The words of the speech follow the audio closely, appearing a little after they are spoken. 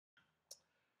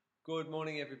Good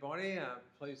morning, everybody.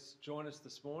 Please join us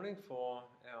this morning for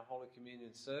our Holy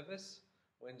Communion service,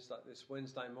 this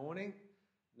Wednesday morning,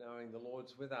 knowing the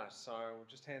Lord's with us. So we'll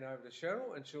just hand over to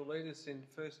Cheryl and she'll lead us in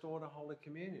First Order Holy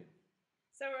Communion.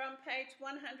 So we're on page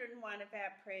 101 of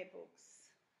our prayer books.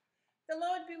 The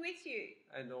Lord be with you.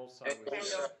 And also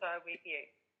with you.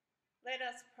 Let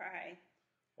us pray.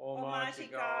 Almighty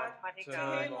God, to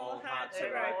whom all hearts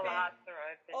are open,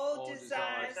 all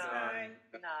desires known,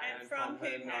 and from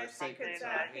whom no secrets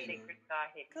are hidden,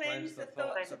 cleanse the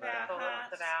thoughts of our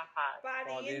hearts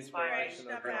by the inspiration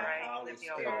of our Holy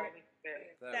Spirit,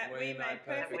 that we may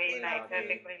perfectly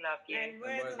love you and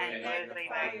worthily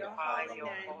magnify your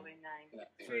holy name.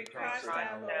 Through Christ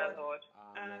our Lord.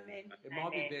 Amen. It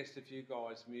might be best if you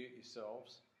guys mute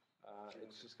yourselves.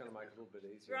 It's just going to make it a little bit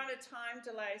easier. We're on a time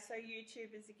delay, so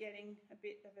YouTubers are getting a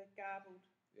bit of a garbled.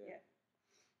 Yeah.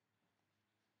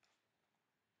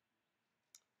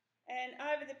 And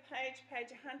over the page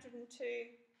 102.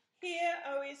 Hear,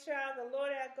 O Israel, the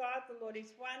Lord our God, the Lord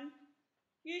is one.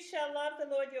 You shall love the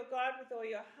Lord your God with all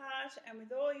your heart and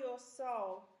with all your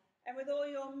soul and with all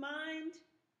your mind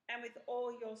and with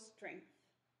all your strength.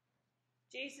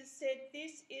 Jesus said,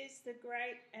 this is the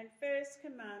great and first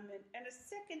commandment, and a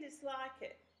second is like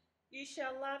it. You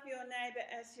shall love your neighbour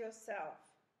as yourself.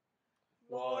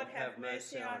 Lord, have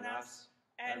mercy on us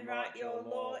and write your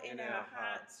law in our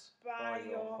hearts by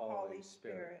your Holy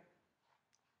Spirit.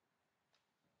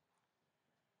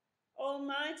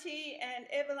 Almighty and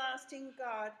everlasting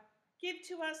God, give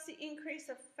to us the increase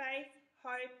of faith,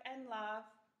 hope and love,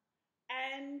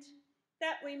 and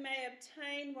that we may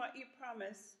obtain what you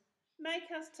promise.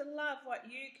 Make us to love what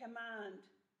you command.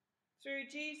 Through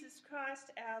Jesus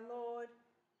Christ our Lord.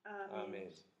 Amen.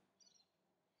 Amen.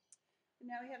 And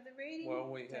now we have the reading. Well,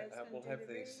 we'll have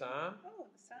the psalm. Oh,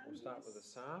 the psalm. We'll start with the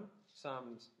psalm.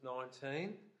 Psalm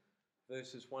 19,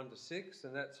 verses 1 to 6,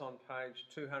 and that's on page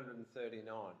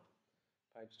 239.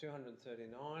 Page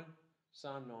 239,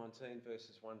 Psalm 19,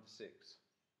 verses 1 to 6.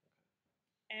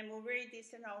 And we'll read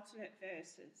this in alternate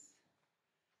verses.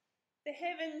 The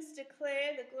heavens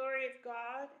declare the glory of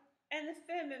God, and the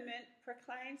firmament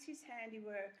proclaims his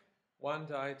handiwork. One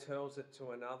day tells it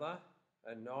to another,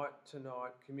 and night to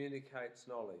night communicates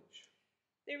knowledge.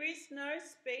 There is no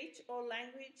speech or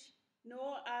language,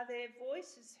 nor are their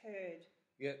voices heard.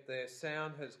 Yet their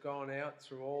sound has gone out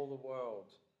through all the world,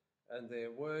 and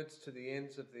their words to the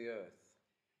ends of the earth.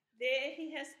 There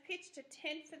he has pitched a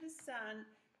tent for the sun,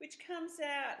 which comes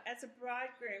out as a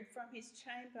bridegroom from his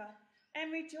chamber,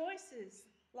 and rejoices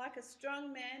like a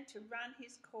strong man to run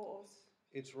his course.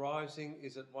 Its rising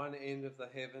is at one end of the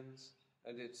heavens,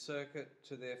 and its circuit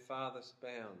to their farthest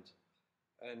bound,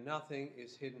 and nothing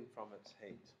is hidden from its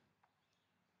heat.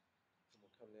 And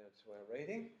we'll come now to our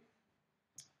reading.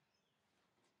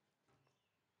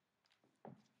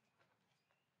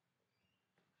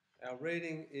 Our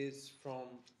reading is from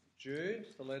Jude,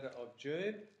 the letter of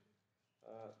Jude.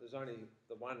 There's only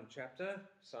the one chapter,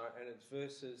 and it's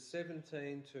verses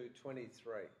 17 to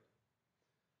 23.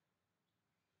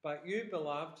 But you,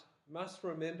 beloved, must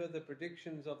remember the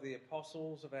predictions of the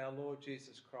apostles of our Lord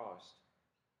Jesus Christ.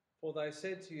 For they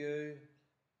said to you,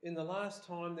 in the last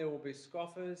time there will be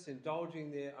scoffers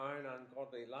indulging their own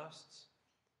ungodly lusts.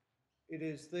 It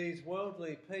is these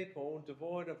worldly people,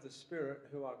 devoid of the Spirit,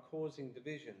 who are causing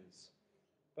divisions.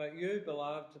 But you,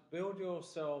 beloved, build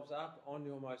yourselves up on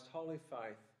your most holy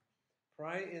faith.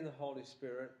 Pray in the Holy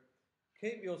Spirit.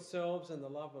 Keep yourselves in the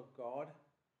love of God.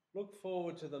 Look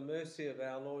forward to the mercy of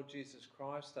our Lord Jesus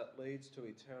Christ that leads to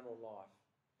eternal life.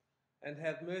 And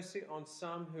have mercy on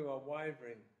some who are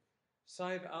wavering.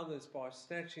 Save others by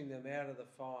snatching them out of the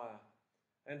fire.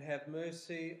 And have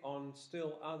mercy on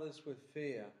still others with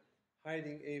fear,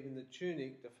 hating even the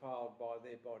tunic defiled by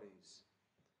their bodies.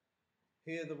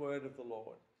 Hear the word of the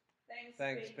Lord.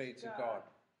 Thanks be to God.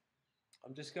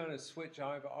 I'm just going to switch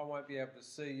over. I won't be able to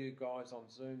see you guys on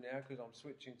Zoom now because I'm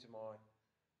switching to my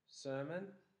sermon.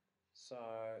 So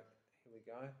here we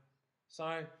go.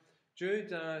 So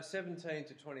Jude 17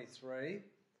 to 23.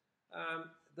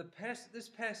 This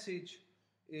passage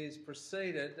is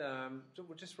preceded,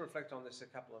 we'll just reflect on this a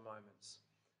couple of moments.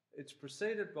 It's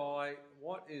preceded by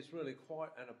what is really quite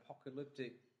an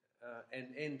apocalyptic and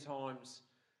end times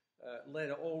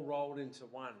letter all rolled into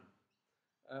one,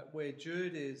 where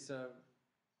Jude is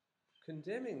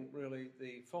condemning really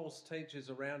the false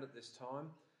teachers around at this time,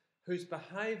 whose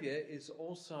behaviour is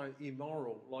also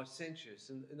immoral, licentious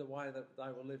in the way that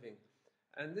they were living.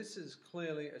 And this is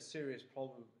clearly a serious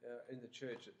problem in the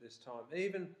church at this time.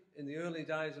 Even in the early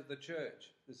days of the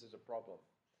church, this is a problem.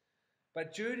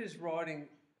 But Jude is writing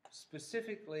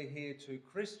specifically here to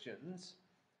Christians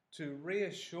to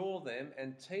reassure them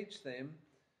and teach them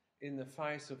in the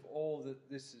face of all that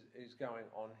this is going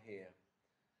on here.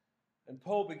 And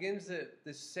Paul begins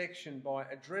this section by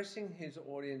addressing his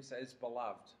audience as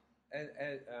beloved,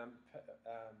 as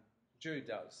Jude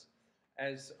does,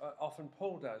 as often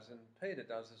Paul does and Peter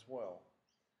does as well.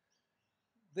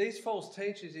 These false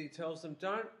teachers, he tells them,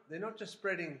 they're not just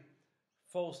spreading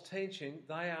false teaching,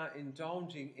 they are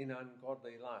indulging in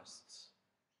ungodly lusts.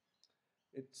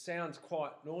 It sounds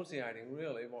quite nauseating,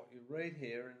 really, what you read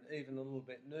here, and even a little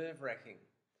bit nerve-wracking.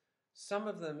 Some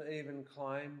of them even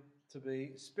claim to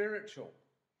be spiritual.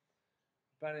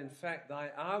 But in fact, they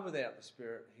are without the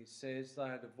Spirit. He says they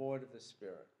are devoid of the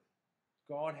Spirit.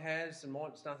 God has and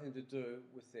wants nothing to do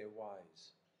with their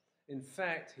ways. In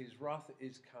fact, his wrath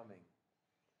is coming.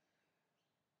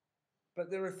 But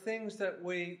there are things that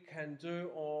we can do,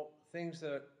 or things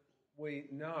that we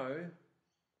know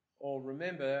or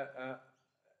remember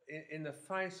in the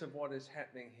face of what is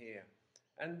happening here.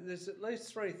 And there's at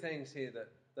least three things here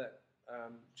that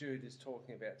Jude is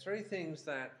talking about. Three things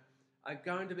that are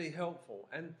going to be helpful.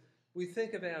 And we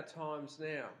think of our times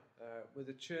now, where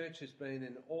the church has been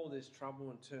in all this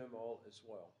trouble and turmoil as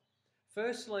well.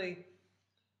 Firstly,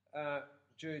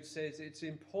 Jude says it's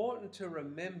important to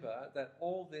remember that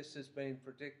all this has been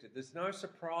predicted. There's no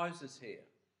surprises here.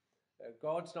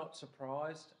 God's not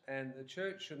surprised, and the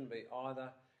church shouldn't be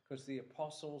either, because the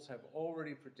apostles have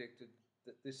already predicted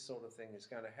that this sort of thing is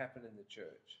going to happen in the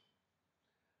church.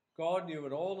 God knew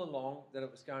it all along that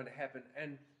it was going to happen,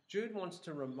 and Jude wants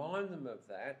to remind them of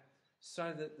that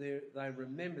so that they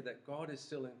remember that God is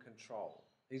still in control.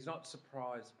 He's not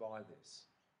surprised by this.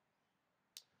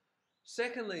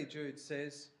 Secondly, Jude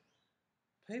says,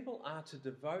 people are to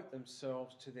devote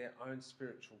themselves to their own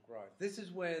spiritual growth. This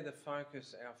is where our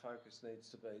focus needs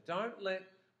to be. Don't let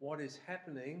what is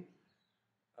happening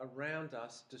around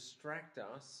us distract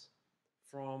us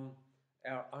from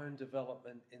our own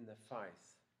development in the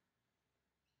faith.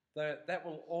 That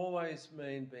will always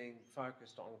mean being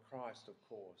focused on Christ, of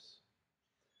course.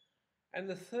 And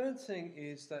the third thing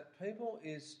is that people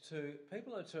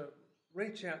are to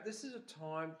reach out. This is a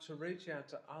time to reach out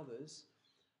to others,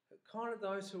 kind of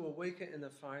those who are weaker in the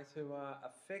faith, who are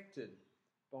affected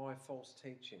by false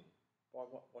teaching, by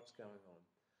what's going on.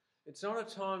 It's not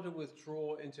a time to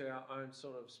withdraw into our own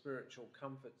sort of spiritual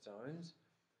comfort zones.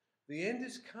 The end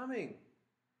is coming,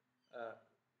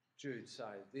 Jude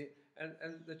says.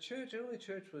 And the early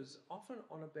church was often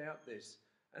on about this.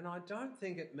 And I don't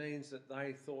think it means that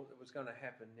they thought it was going to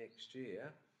happen next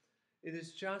year. It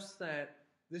is just that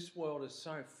this world is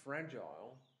so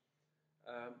fragile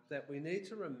that we need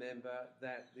to remember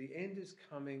that the end is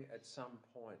coming at some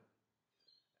point.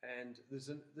 And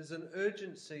there's an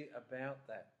urgency about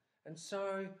that. And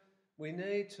so we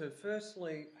need to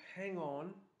firstly hang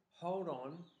on, hold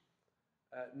on,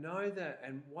 know that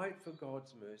and wait for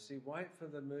God's mercy, wait for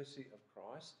the mercy of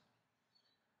Christ.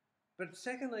 But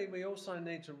secondly, we also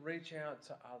need to reach out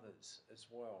to others as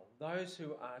well, those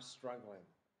who are struggling.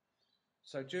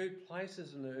 So Jude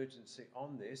places an urgency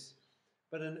on this,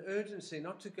 but an urgency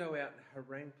not to go out and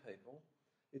harangue people.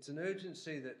 It's an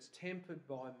urgency that's tempered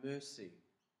by mercy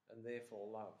and therefore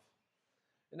love.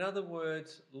 In other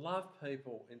words, love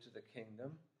people into the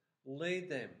kingdom, lead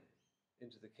them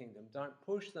into the kingdom, don't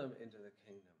push them into the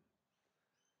kingdom.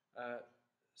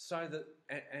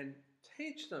 And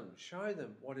teach them, show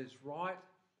them what is right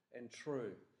and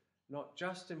true, not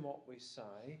just in what we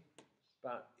say,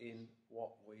 but in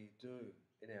what we do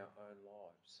in our own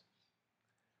lives.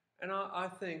 And I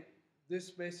think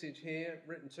this message here,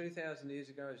 written 2,000 years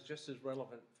ago, is just as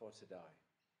relevant for today.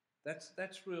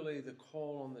 That's really the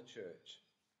call on the church,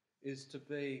 is to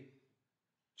be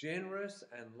generous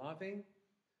and loving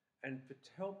and to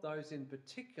help those in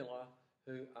particular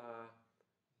who are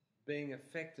being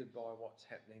affected by what's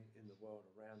happening in the world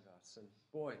around us. And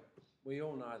boy, we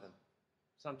all know them.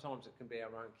 Sometimes it can be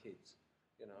our own kids,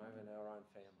 and our own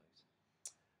families.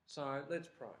 So let's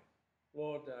pray.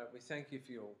 Lord, we thank you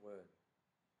for your word.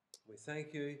 We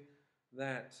thank you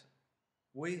that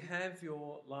we have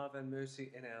your love and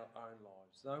mercy in our own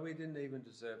lives. Though we didn't even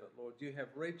deserve it, Lord, you have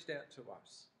reached out to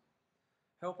us.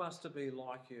 Help us to be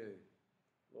like you,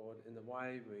 Lord, in the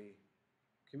way we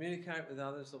communicate with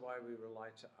others, the way we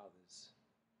relate to others,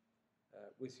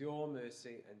 with your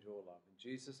mercy and your love. In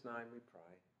Jesus' name we pray.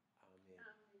 Amen.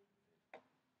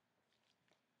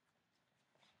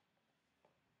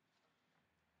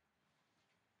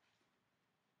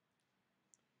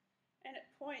 And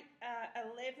at point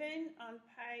 11 on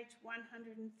page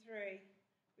 103,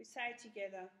 we say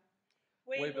together,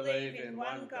 We believe in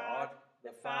one God,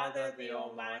 the Father, the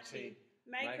Almighty,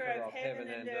 maker of heaven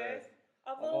and earth,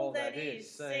 of all that is,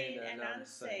 seen and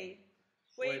unseen.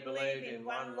 We believe in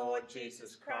one Lord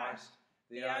Jesus Christ,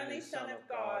 the only Son of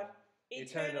God,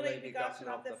 eternally begotten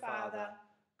of the Father,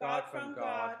 God from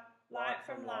God, light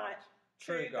from light,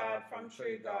 true God from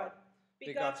true God,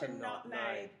 begotten not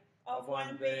made, of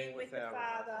one being with the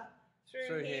Father.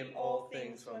 Through him all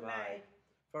things were made.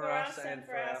 For us and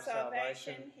for our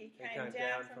salvation he came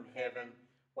down from heaven,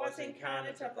 was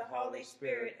incarnate of the Holy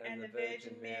Spirit and the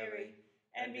Virgin Mary,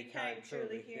 and became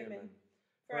truly human.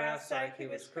 For our sake he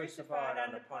was crucified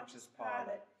under Pontius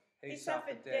Pilate. He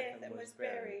suffered death and was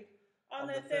buried. On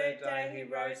the third day he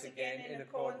rose again in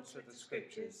accordance with the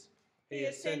Scriptures. He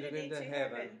ascended into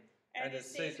heaven and is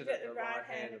seated at the right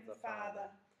hand of the Father.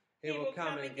 He will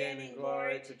come again in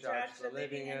glory to judge the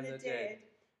living and the dead,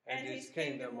 and his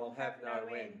kingdom will have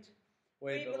no end.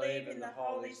 We believe in the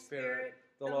Holy Spirit,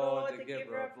 the Lord, the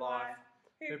giver of life,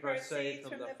 who proceeds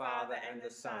from the Father and the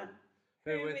Son,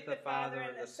 who with the Father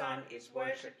and the Son is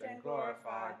worshipped and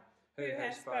glorified, who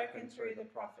has spoken through the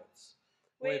prophets.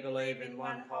 We believe in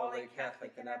one holy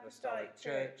Catholic and Apostolic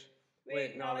Church. We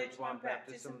acknowledge one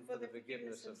baptism for the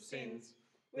forgiveness of sins.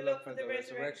 We look for the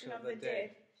resurrection of the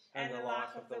dead and the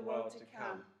life of the world to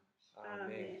come.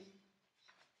 Amen.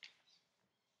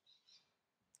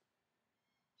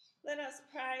 Let us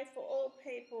pray for all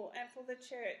people and for the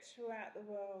Church throughout the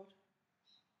world.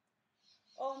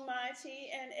 Almighty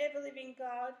and ever-living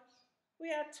God, we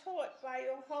are taught by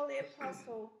your holy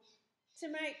apostle to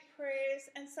make prayers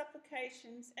and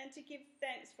supplications and to give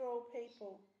thanks for all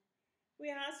people. We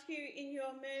ask you in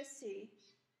your mercy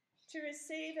to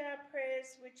receive our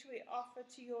prayers which we offer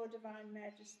to your divine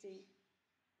majesty.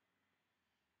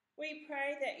 We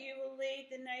pray that you will lead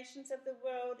the nations of the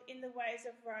world in the ways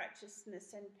of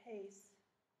righteousness and peace.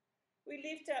 We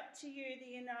lift up to you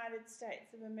the United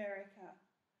States of America,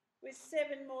 with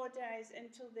 7 more days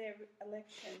until their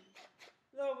election.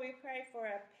 Lord, we pray for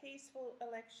a peaceful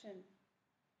election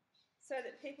so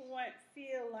that people won't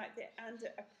feel like they're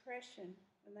under oppression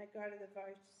when they go to the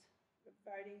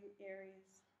voting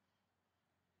areas.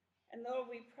 And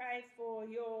Lord, we pray for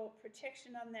your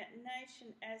protection on that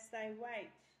nation as they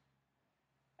wait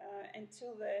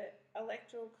until the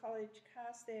Electoral College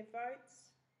cast their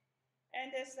votes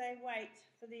and as they wait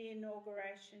for the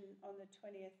inauguration on the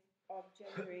 20th of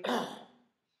January.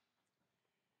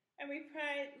 And we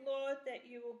pray, Lord, that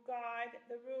you will guide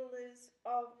the rulers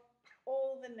of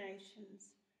all the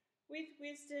nations with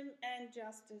wisdom and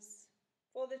justice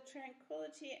for the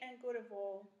tranquility and good of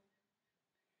all.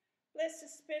 Bless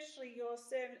especially your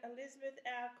servant Elizabeth,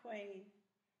 our Queen,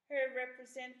 her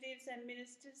representatives and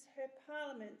ministers, her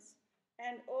parliaments,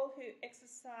 and all who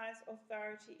exercise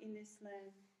authority in this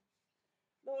land.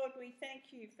 Lord, we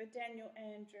thank you for Daniel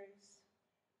Andrews,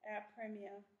 our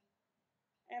Premier,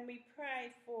 and we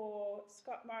pray for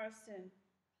Scott Morrison,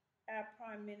 our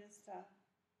Prime Minister.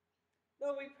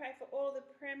 Lord, we pray for all the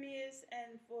Premiers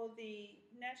and for the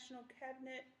National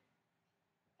Cabinet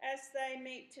as they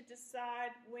meet to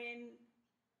decide when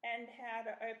and how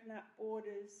to open up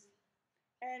borders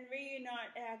and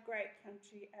reunite our great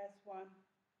country as one.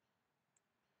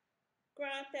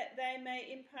 Grant that they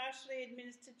may impartially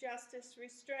administer justice,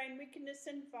 restrain wickedness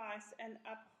and vice, and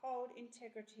uphold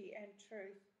integrity and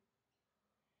truth.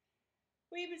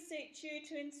 We beseech you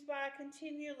to inspire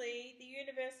continually the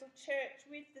universal church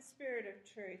with the spirit of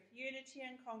truth, unity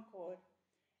and concord,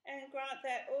 and grant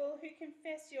that all who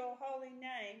confess your holy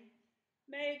name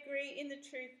may agree in the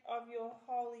truth of your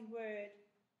holy word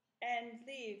and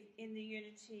live in the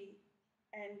unity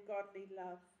and godly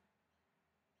love.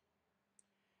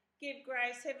 Give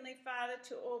grace, Heavenly Father,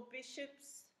 to all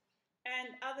bishops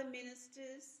and other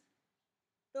ministers.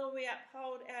 Lord, we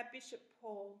uphold our Bishop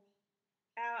Paul,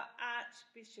 our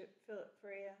Archbishop Philip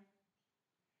Freer,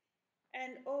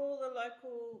 and all the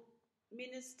local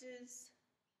ministers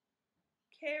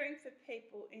caring for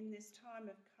people in this time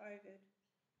of COVID,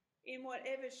 in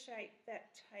whatever shape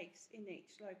that takes in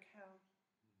each locale.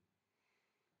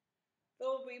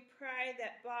 Lord, we pray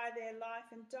that by their life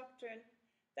and doctrine,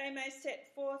 they may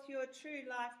set forth your true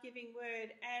life-giving word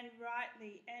and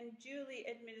rightly and duly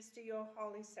administer your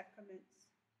holy sacraments.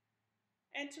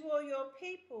 And to all your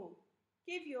people,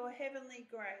 give your heavenly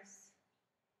grace,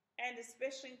 and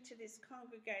especially to this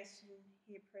congregation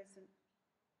here present,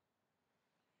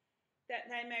 that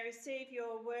they may receive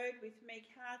your word with meek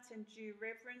hearts and due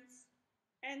reverence,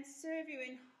 and serve you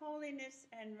in holiness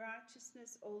and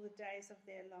righteousness all the days of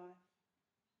their life.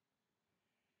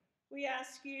 We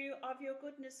ask you of your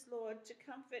goodness, Lord, to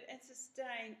comfort and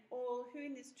sustain all who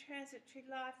in this transitory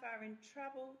life are in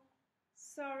trouble,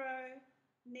 sorrow,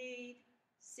 need,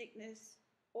 sickness,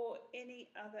 or any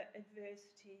other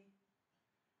adversity.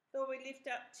 Lord, we lift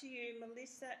up to you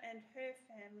Melissa and her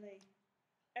family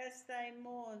as they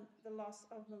mourn the loss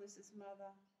of Melissa's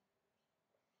mother.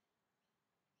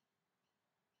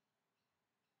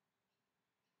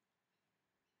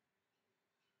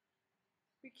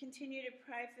 We continue to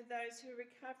pray for those who are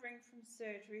recovering from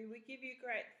surgery. We give you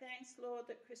great thanks, Lord,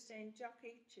 that Christine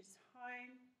Jokic is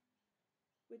home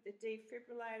with the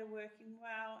defibrillator working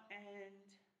well and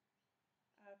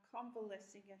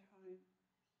convalescing at home.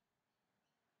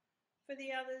 For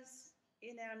the others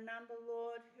in our number,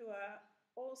 Lord, who are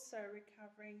also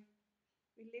recovering,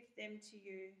 we lift them to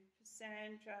you. For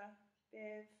Sandra,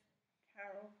 Bev,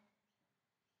 Carol,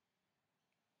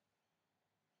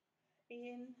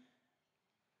 Ian,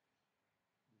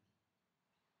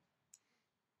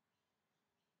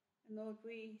 and Lord,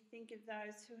 we think of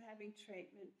those who are having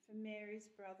treatment. For Mary's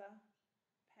brother,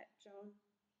 Pat John.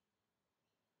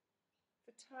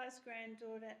 For Ty's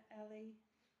granddaughter, Ali.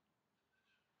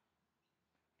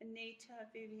 Anita,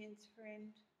 Vivian's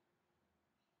friend.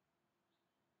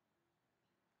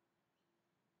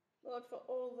 Lord, for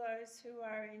all those who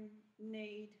are in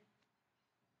need,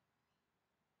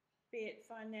 be it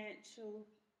financial,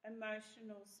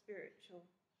 emotional, spiritual.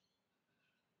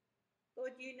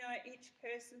 Lord, you know each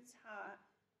person's heart.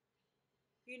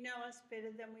 You know us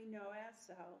better than we know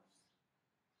ourselves.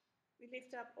 We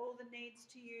lift up all the needs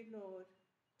to you, Lord,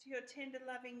 to your tender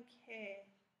loving care,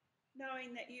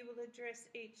 knowing that you will address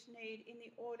each need in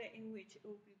the order in which it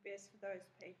will be best for those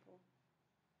people.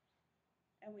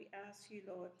 And we ask you,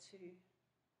 Lord, to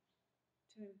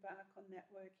embark on that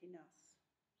work in us.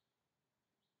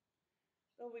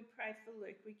 Lord, we pray for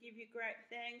Luke. We give you great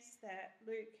thanks that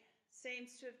Luke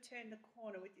seems to have turned the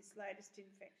corner with this latest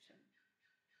infection.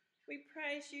 We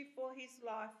praise you for his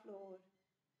life, Lord,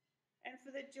 and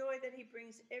for the joy that he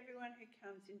brings everyone who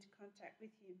comes into contact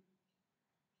with him.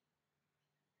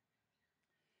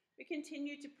 We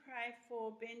continue to pray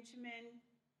for Benjamin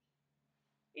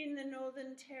in the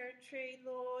Northern Territory,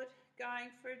 Lord,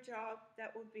 going for a job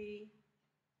that will be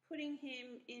putting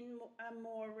him in a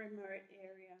more remote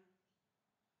area.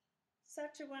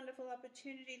 Such a wonderful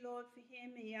opportunity, Lord, for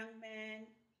him, a young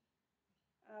man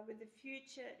with a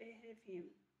future ahead of him.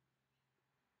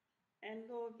 And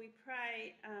Lord, we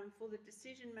pray for the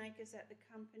decision makers at the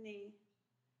company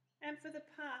and for the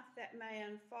path that may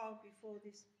unfold before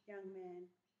this young man.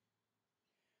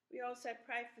 We also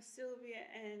pray for Sylvia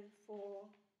and for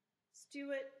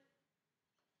Stuart,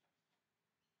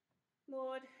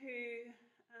 Lord, who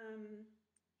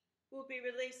will be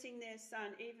releasing their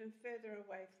son even further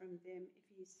away from them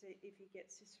if he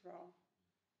gets this role.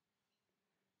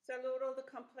 So, Lord, all the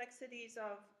complexities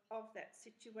of that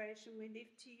situation we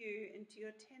lift to you and to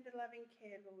your tender loving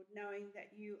care, Lord, knowing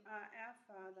that you are our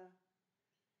Father.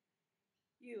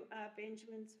 You are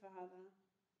Benjamin's father,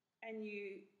 and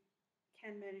you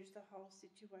can manage the whole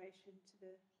situation to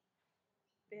the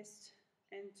best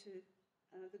and to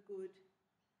the good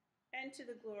and to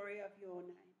the glory of your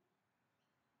name.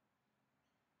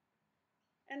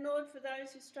 And Lord, for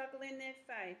those who struggle in their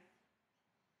faith,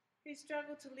 who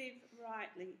struggle to live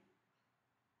rightly,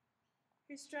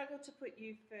 who struggle to put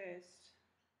you first,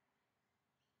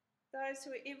 those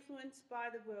who are influenced by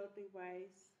the worldly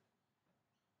ways,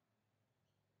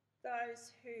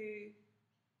 those who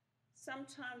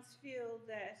sometimes feel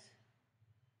that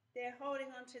they're holding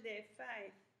on to their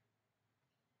faith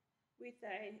with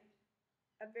a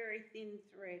very thin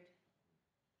thread.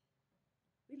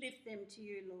 We lift them to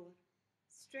you, Lord.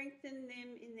 Strengthen them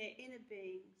in their inner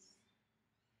beings.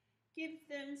 Give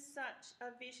them such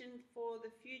a vision for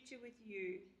the future with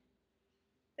you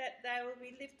that they will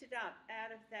be lifted up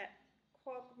out of that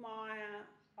quagmire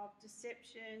of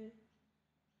deception,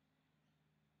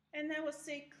 and they will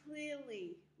see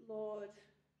clearly, Lord,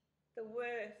 the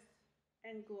worth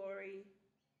and glory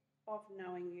of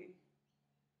knowing you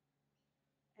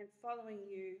and following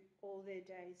you all their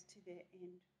days to their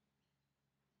end.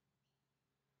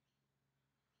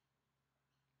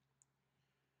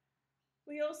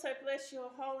 We also bless your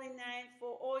holy name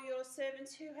for all your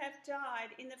servants who have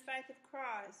died in the faith of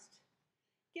Christ.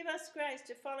 Give us grace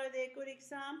to follow their good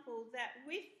example, that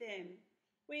with them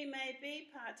we may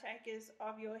be partakers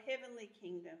of your heavenly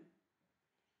kingdom.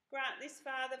 Grant this,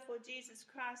 Father, for Jesus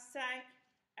Christ's sake,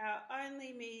 our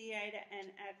only mediator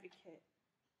and advocate.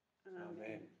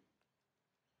 Amen.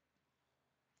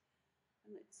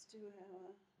 And let's do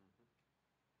our...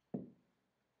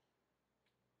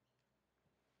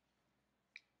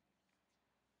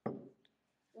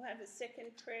 We'll have a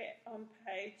second prayer on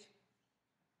page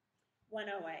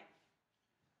 108.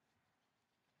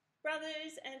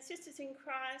 Brothers and sisters in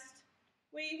Christ,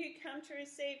 We who come to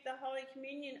receive the Holy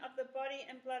Communion of the body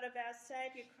and blood of our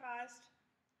Saviour Christ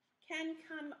can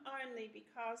come only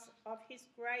because of his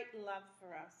great love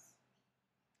for us.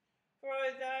 For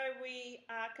although we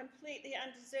are completely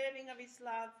undeserving of his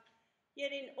love,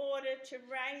 yet in order to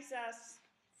raise us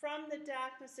from the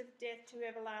darkness of death to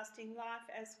everlasting life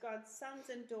as God's sons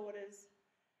and daughters,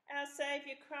 our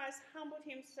Saviour Christ humbled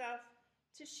himself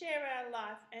to share our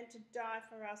life and to die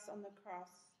for us on the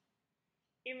cross.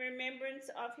 In remembrance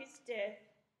of his death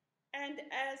and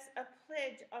as a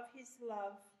pledge of his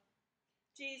love,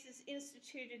 Jesus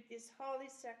instituted this holy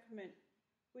sacrament,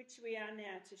 which we are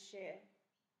now to share.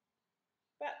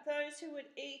 But those who would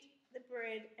eat the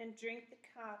bread and drink the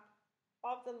cup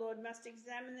of the Lord must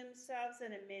examine themselves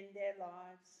and amend their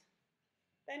lives.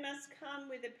 They must come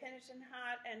with a penitent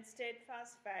heart and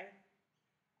steadfast faith.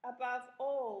 Above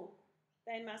all,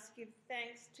 they must give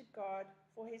thanks to God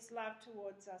for his love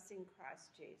towards us in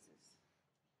Christ Jesus.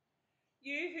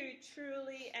 You who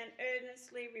truly and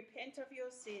earnestly repent of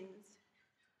your sins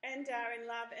and are in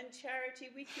love and charity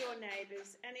with your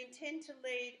neighbours and intend to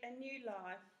lead a new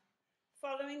life,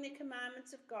 following the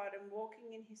commandments of God and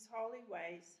walking in his holy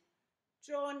ways,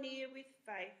 draw near with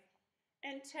faith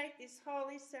and take this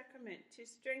holy sacrament to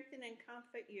strengthen and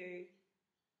comfort you.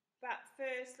 But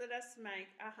first let us make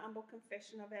a humble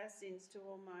confession of our sins to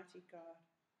Almighty God.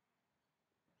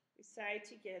 We say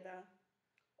together,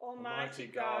 Almighty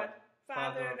God,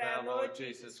 Father of our Lord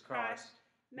Jesus Christ,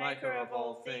 maker of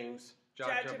all things,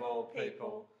 judge of all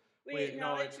people, we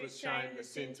acknowledge with shame the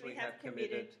sins we have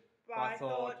committed by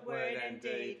thought, word and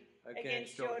deed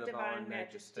against your divine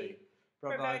majesty,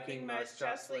 provoking most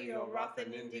justly your wrath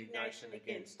and indignation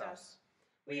against us.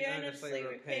 We earnestly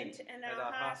repent and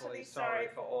are heartily sorry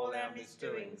for all our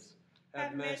misdoings.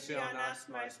 Have mercy on us,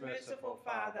 most merciful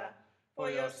Father,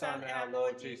 for your Son, our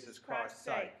Lord Jesus Christ's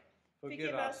sake.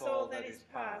 Forgive us all that is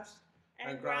past,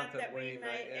 and grant that we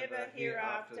may ever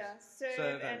hereafter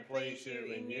serve and please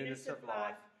you in newness of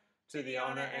life, to the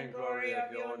honour and glory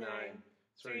of your name,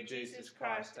 through Jesus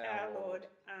Christ our Lord.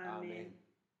 Amen.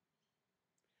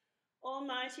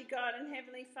 Almighty God and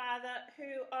Heavenly Father,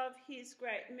 who of his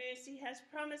great mercy has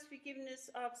promised forgiveness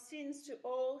of sins to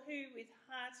all who with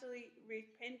hearty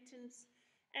repentance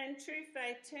and true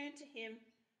faith turn to him,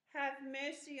 have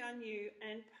mercy on you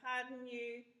and pardon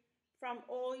you from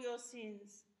all your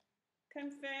sins,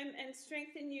 confirm and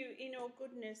strengthen you in all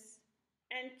goodness,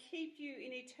 and keep you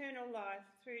in eternal life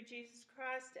through Jesus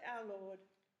Christ our Lord.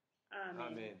 Amen.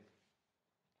 Amen.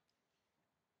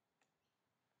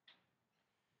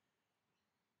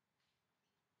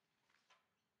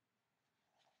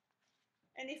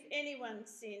 And if anyone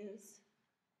sins,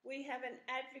 we have an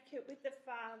advocate with the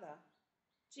Father,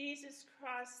 Jesus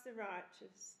Christ the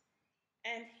righteous,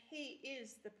 and he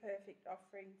is the perfect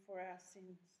offering for our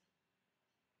sins.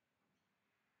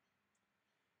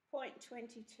 Point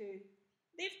 22.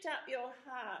 Lift up your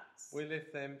hearts. We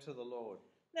lift them to the Lord.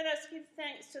 Let us give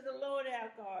thanks to the Lord our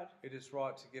God. It is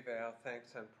right to give our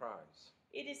thanks and praise.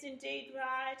 It is indeed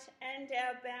right and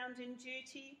our bounden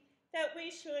duty that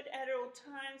we should at all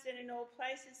times and in all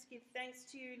places give thanks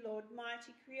to you, Lord,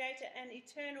 mighty Creator and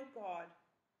eternal God.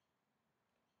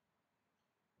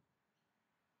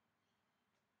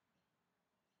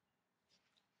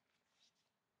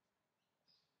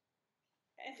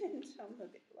 And I'm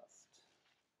a bit lost.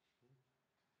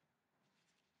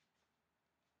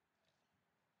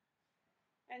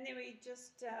 And then we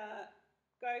just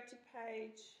go to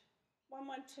page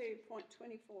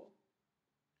 112.24.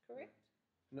 Correct?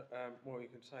 No, well,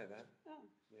 you can say that. Oh.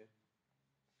 Yeah.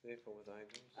 Therefore, with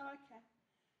angels. Oh, okay.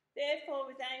 Therefore,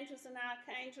 with angels and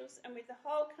archangels and with the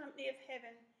whole company of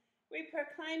heaven, we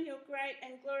proclaim your great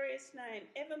and glorious name,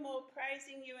 evermore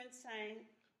praising you and saying,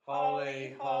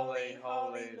 Holy, holy,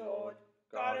 holy Lord,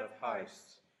 God of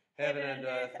hosts. Heaven and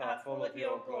earth are full of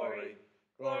your glory.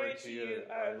 Glory to you,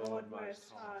 O Lord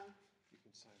Most High. You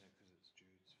can say that because it's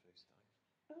Jude's feast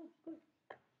day. Oh, good.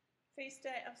 Feast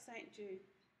day of St. Jude.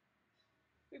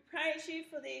 We praise you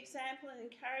for the example and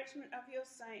encouragement of your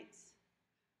saints,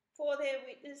 for their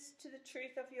witness to the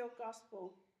truth of your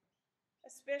gospel,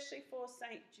 especially for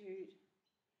St. Jude,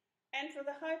 and for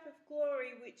the hope of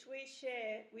glory which we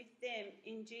share with them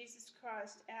in Jesus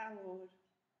Christ our Lord.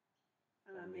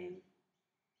 Amen.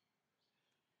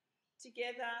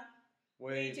 Together,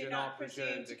 we do not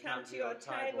presume to come to your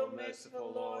table,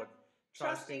 merciful Lord,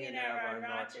 trusting in our own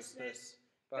righteousness,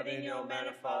 but in your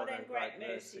manifold and great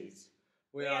mercies.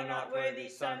 We are not worthy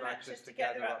so much as to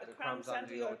gather up the crumbs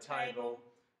under your table,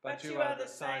 but you are the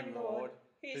same Lord,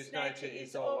 whose nature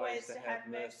is always to have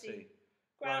mercy.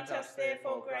 Grant us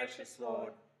therefore, gracious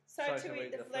Lord, so to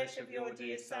eat the flesh of your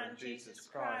dear Son, Jesus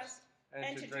Christ,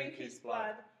 and to drink his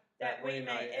blood, that we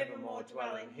may evermore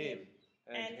dwell in him,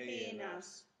 and he in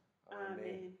us.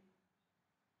 Amen.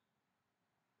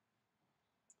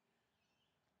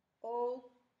 All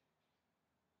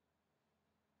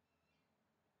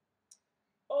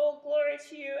glory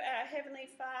to you, our Heavenly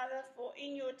Father, for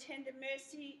in your tender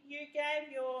mercy you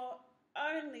gave your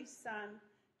only Son,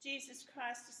 Jesus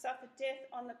Christ, to suffer death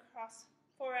on the cross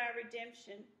for our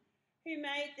redemption, who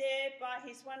made there by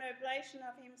his one oblation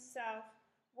of himself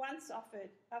once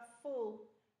offered a full,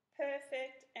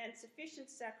 perfect and sufficient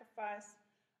sacrifice,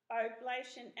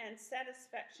 oblation and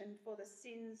satisfaction for the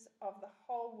sins of the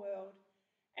whole world,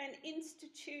 and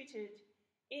instituted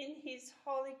in his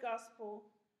holy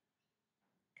gospel,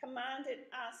 commanded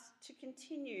us to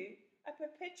continue a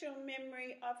perpetual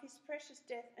memory of his precious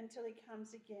death until he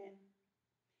comes again.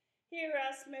 Hear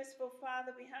us, merciful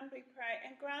Father, we humbly pray,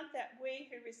 and grant that we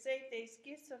who receive these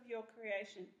gifts of your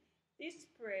creation, this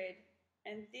bread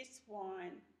and this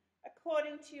wine,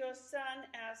 according to your Son,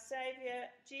 our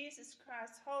Saviour, Jesus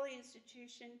Christ's holy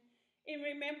institution, in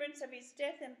remembrance of his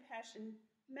death and passion,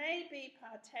 may be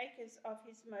partakers of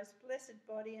his most blessed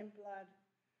body and blood,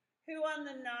 who on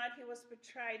the night he was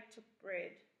betrayed took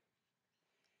bread.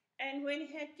 And when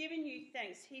he had given you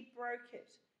thanks, he broke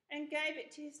it and gave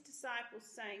it to his disciples,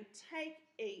 saying, "Take,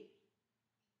 eat.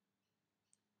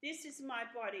 This is my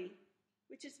body,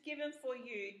 which is given for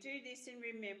you. Do this in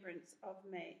remembrance of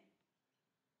me."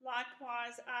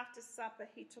 Likewise, after supper,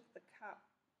 he took the cup.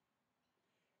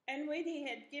 And when he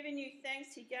had given you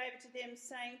thanks, he gave it to them,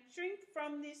 saying, "Drink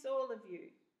from this, all of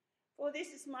you. For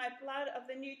this is my blood of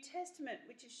the New Testament,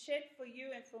 which is shed for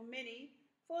you and for many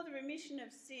for the remission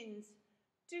of sins.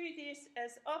 Do this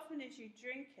as often as you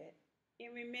drink it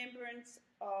in remembrance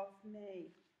of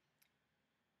me."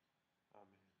 Amen.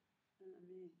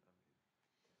 Amen.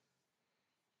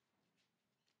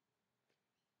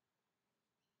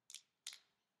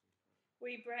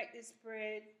 We break this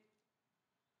bread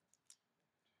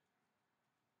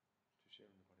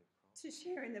to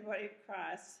share in the body of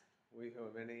Christ. We who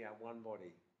are many are one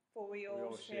body. For we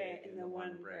all share in the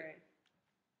one bread.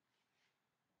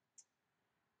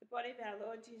 The body of our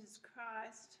Lord Jesus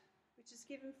Christ, which is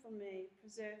given for me,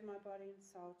 preserve my body and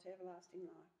soul to everlasting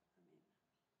life. Amen.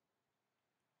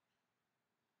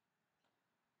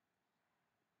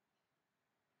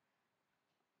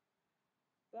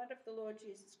 Blood of the Lord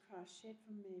Jesus Christ, shed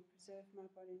for me, preserve my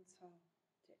body and soul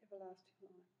to everlasting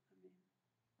life. Amen.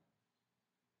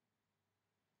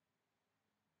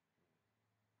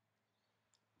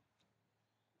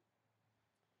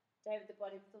 David, the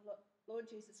body of the Lord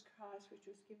Jesus Christ, which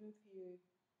was given for you,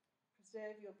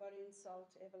 preserve your body and soul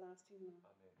to everlasting life.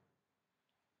 Amen.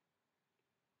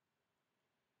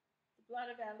 The blood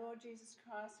of our Lord Jesus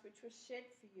Christ, which was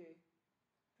shed for you,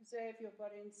 preserve your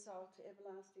body and soul to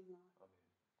everlasting life. Amen.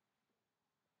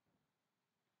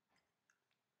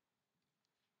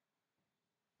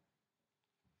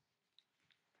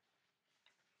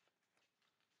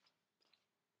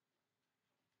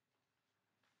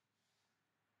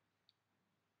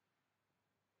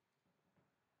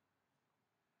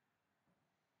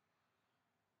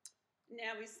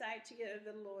 Now we say together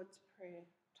the Lord's Prayer,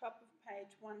 top of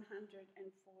page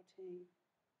 114.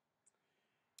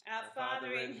 Our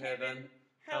Father in heaven,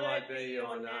 hallowed be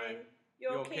your name.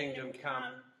 Your kingdom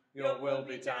come, your will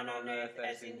be done on earth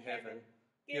as in heaven.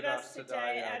 Give us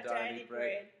today our daily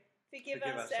bread. Forgive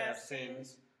us our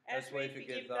sins, as we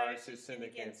forgive those who sin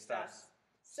against us.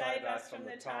 Save us from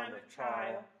the time of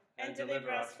trial, and deliver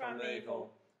us from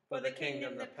evil. For the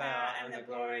kingdom, the power, and the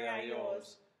glory are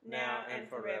yours, now and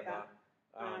forever.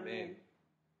 Amen.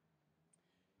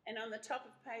 And on the top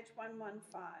of page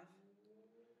 115.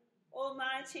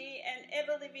 Almighty and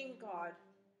ever-living God,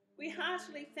 we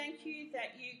heartily thank you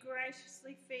that you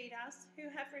graciously feed us who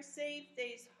have received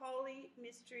these holy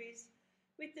mysteries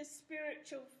with the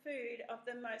spiritual food of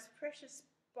the most precious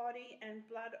body and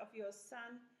blood of your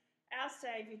Son, our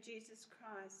Saviour Jesus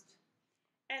Christ,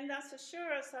 and thus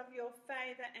assure us of your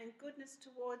favour and goodness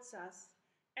towards us,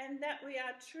 and that we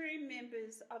are true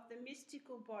members of the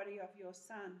mystical body of your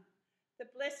Son, the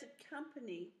blessed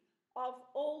company of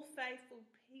all faithful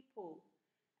people,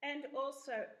 and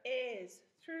also heirs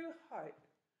through hope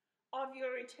of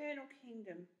your eternal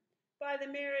kingdom, by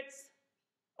the merits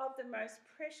of the most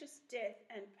precious death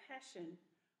and passion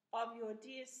of your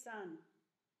dear Son.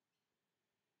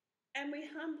 And we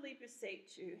humbly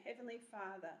beseech you, Heavenly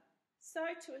Father,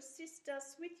 so to assist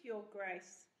us with your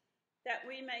grace, that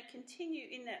we may continue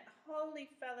in that holy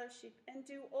fellowship and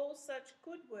do all such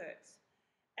good works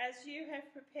as you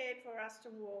have prepared for us to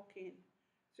walk in.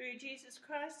 Through Jesus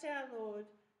Christ our Lord,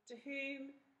 to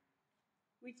whom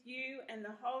with you and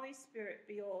the Holy Spirit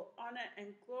be all honour and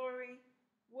glory,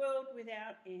 world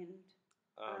without end.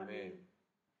 Amen.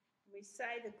 We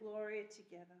say the Gloria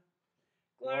together.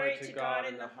 Glory to God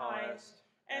in the highest,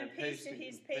 and peace to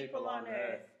his people on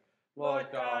earth. Lord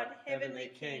God,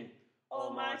 heavenly King,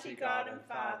 almighty God and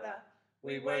Father,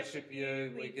 we worship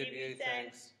you, we give you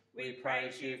thanks, we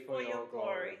praise you for your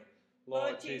glory.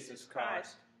 Lord Jesus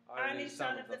Christ, only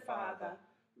Son of the Father,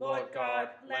 Lord God,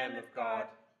 Lamb of God,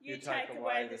 you take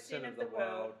away the sin of the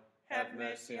world, have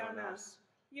mercy on us.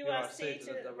 You are seated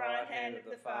at the right hand of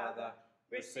the Father,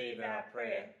 receive our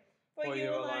prayer. For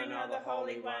you alone are the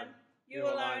Holy One, you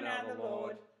alone are the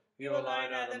Lord, you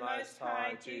alone are the Most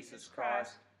High, Jesus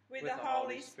Christ, with the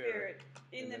Holy Spirit,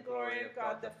 in the glory of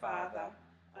God the Father.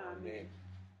 Amen.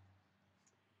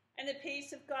 And the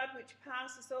peace of God which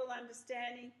passes all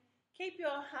understanding, keep your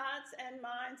hearts and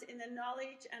minds in the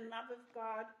knowledge and love of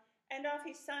God and of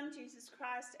his Son Jesus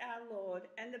Christ our Lord,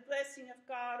 and the blessing of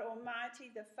God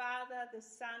Almighty, the Father, the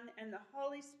Son, and the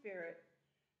Holy Spirit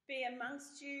be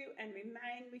amongst you and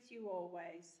remain with you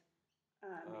always.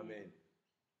 Amen. Amen.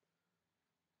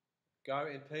 Go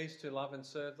in peace to love and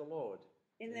serve the Lord.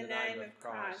 In the name of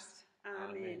Christ.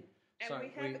 Amen. And So we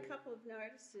have a couple of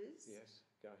notices. Yes,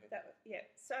 go ahead.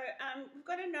 So we've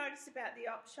got a notice about the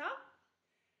op shop.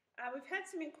 We've had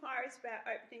some inquiries about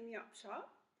opening the op shop,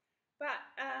 but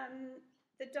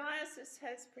the diocese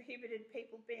has prohibited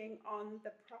people being on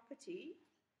the property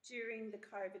during the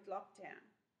COVID lockdown.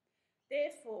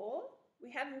 Therefore,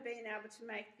 we haven't been able to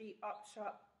make the op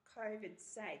shop COVID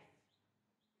safe.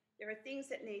 There are things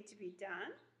that need to be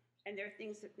done, and there are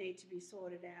things that need to be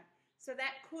sorted out. So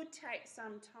that could take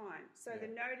some time. So the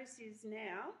notice is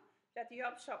now that the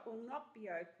op shop will not be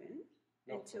open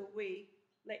until we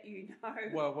let you know.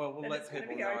 Well, we'll let it's gonna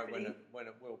people be know opening. when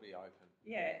it will be open.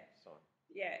 Yeah. So.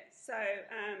 Yeah, so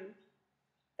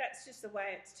that's just the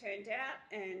way it's turned out,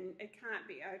 and it can't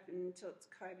be open until it's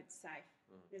COVID safe.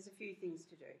 There's a few things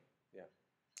to do. Yeah.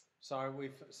 So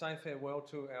we say farewell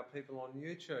to our people on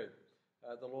YouTube.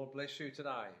 The Lord bless you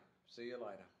today. See you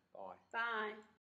later. Bye. Bye.